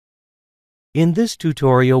In this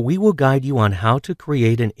tutorial, we will guide you on how to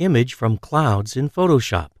create an image from clouds in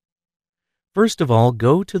Photoshop. First of all,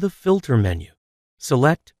 go to the Filter menu,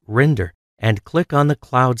 select Render, and click on the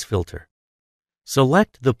Clouds filter.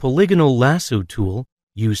 Select the Polygonal Lasso tool,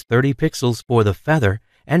 use 30 pixels for the feather,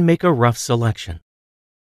 and make a rough selection.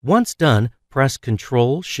 Once done, press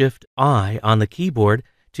Ctrl-Shift-I on the keyboard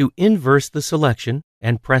to inverse the selection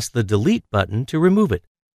and press the Delete button to remove it.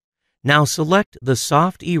 Now select the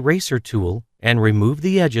Soft Eraser tool and remove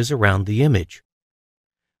the edges around the image.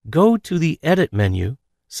 Go to the Edit menu,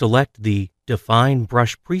 select the Define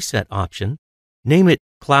Brush Preset option, name it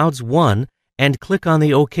Clouds 1, and click on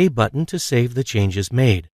the OK button to save the changes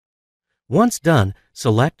made. Once done,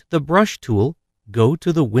 select the Brush tool, go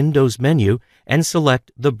to the Windows menu, and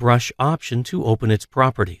select the Brush option to open its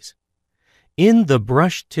properties. In the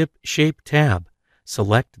Brush Tip Shape tab,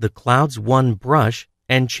 select the Clouds 1 brush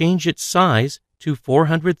and change its size to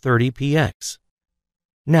 430 px.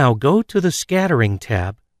 Now go to the Scattering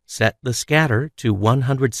tab, set the scatter to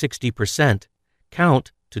 160%,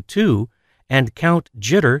 count to 2, and count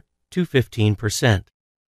jitter to 15%.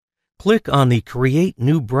 Click on the Create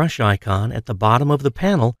New Brush icon at the bottom of the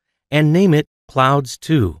panel and name it Clouds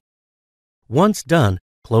 2. Once done,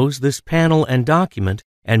 close this panel and document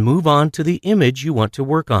and move on to the image you want to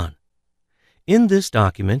work on. In this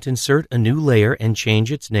document, insert a new layer and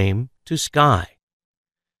change its name to Sky.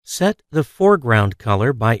 Set the foreground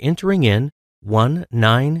color by entering in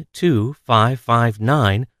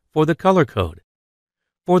 192559 for the color code.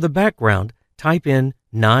 For the background, type in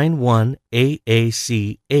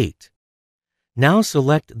 91AAC8. Now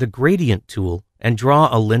select the Gradient tool and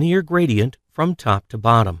draw a linear gradient from top to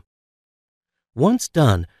bottom. Once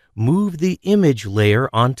done, move the image layer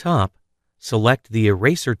on top, select the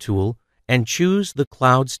Eraser tool, and choose the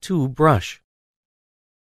Clouds 2 brush.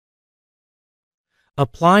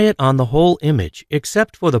 Apply it on the whole image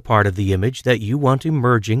except for the part of the image that you want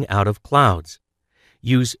emerging out of clouds.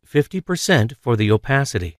 Use 50% for the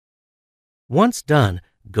opacity. Once done,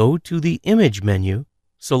 go to the Image menu,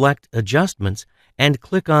 select Adjustments, and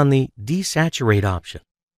click on the Desaturate option.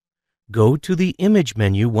 Go to the Image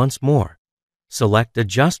menu once more, select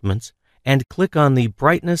Adjustments, and click on the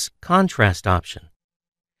Brightness Contrast option.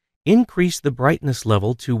 Increase the brightness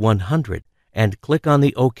level to 100 and click on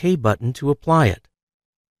the OK button to apply it.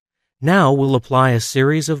 Now we'll apply a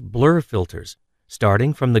series of blur filters,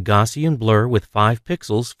 starting from the Gaussian blur with 5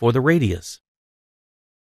 pixels for the radius.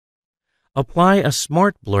 Apply a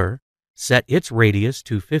smart blur, set its radius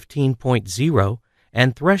to 15.0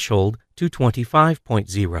 and threshold to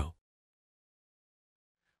 25.0.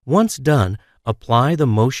 Once done, apply the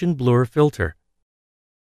motion blur filter.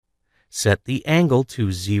 Set the angle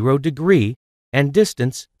to 0 degree and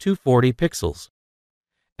distance to 40 pixels.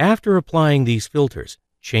 After applying these filters,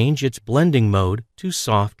 change its blending mode to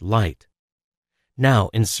soft light. Now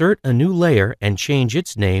insert a new layer and change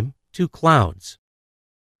its name to Clouds.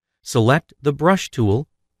 Select the Brush tool,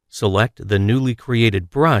 select the newly created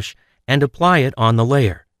brush, and apply it on the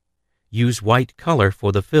layer. Use white color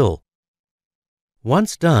for the fill.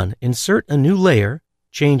 Once done, insert a new layer,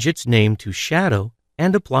 change its name to Shadow,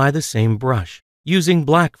 and apply the same brush, using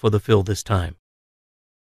black for the fill this time.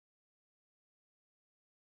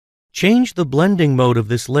 Change the blending mode of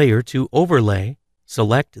this layer to Overlay,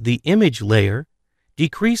 select the image layer,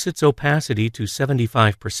 decrease its opacity to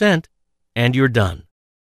 75%, and you're done.